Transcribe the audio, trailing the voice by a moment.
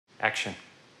Action.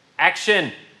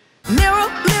 Action! Mirror,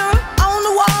 mirror on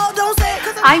the wall, don't say it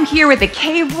 'cause I'm here with the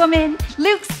Cave Woman,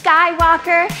 Luke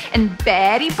Skywalker, and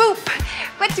Betty Boop.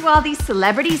 What do all these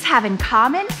celebrities have in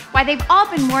common? Why, they've all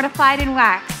been mortified in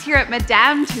wax here at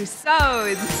Madame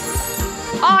Tussauds.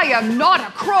 I am not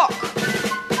a crook.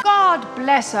 God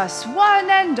bless us, one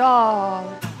and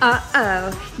all.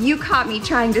 Uh-oh, you caught me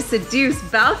trying to seduce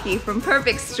Balky from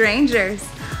Perfect Strangers.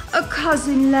 A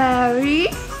cousin Larry?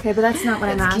 Okay, but that's not what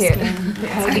I'm asking.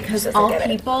 Okay, because all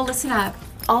people, listen up,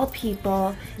 all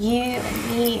people, you and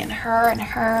me and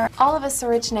her, all of us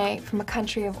originate from a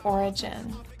country of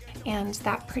origin. And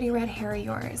that pretty red hair of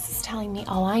yours is telling me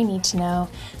all I need to know,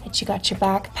 that you got your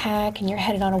backpack and you're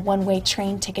headed on a one-way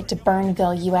train ticket to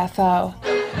Burnville, UFO.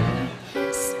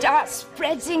 Start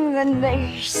spreading the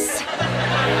news.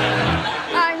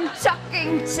 I'm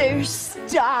talking to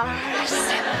stars.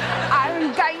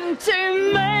 I'm going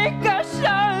to make a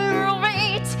show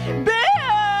meet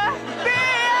beer.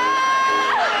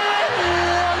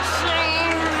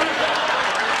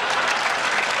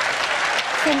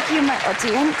 Thank you, my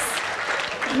audience.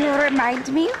 You remind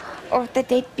me of the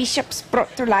dead bishops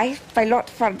brought to life by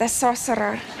Lotford the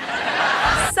Sorcerer.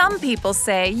 Some people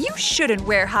say you shouldn't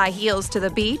wear high heels to the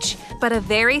beach, but a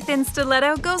very thin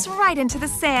stiletto goes right into the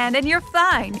sand and you're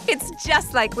fine. It's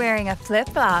just like wearing a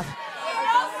flip-flop.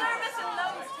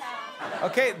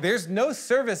 Okay, there's no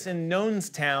service in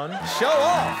Nonestown. Show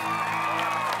off!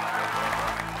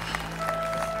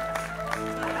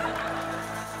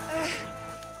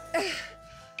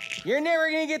 You're never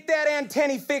gonna get that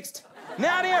antenna fixed.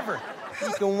 Not ever.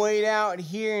 You can wait out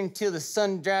here until the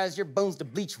sun dries your bones to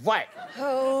bleach white.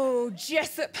 Oh,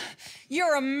 Jessup,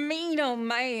 you're a mean old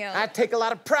man. I take a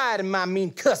lot of pride in my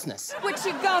mean cussness. What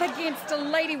you got against a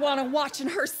lady wanna watching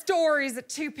her stories at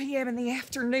 2 p.m. in the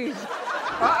afternoon?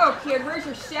 Uh-oh, kid, where's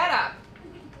your setup?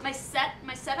 My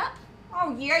setup?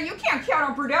 Oh, yeah, you can't count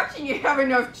on production. You have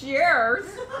enough chairs.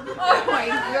 Oh, my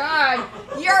God.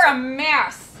 You're a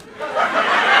mess.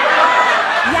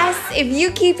 Yes, if you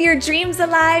keep your dreams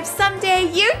alive, someday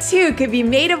you too could be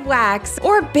made of wax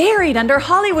or buried under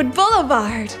Hollywood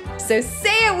Boulevard. So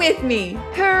say it with me.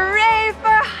 Hooray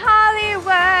for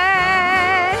Hollywood!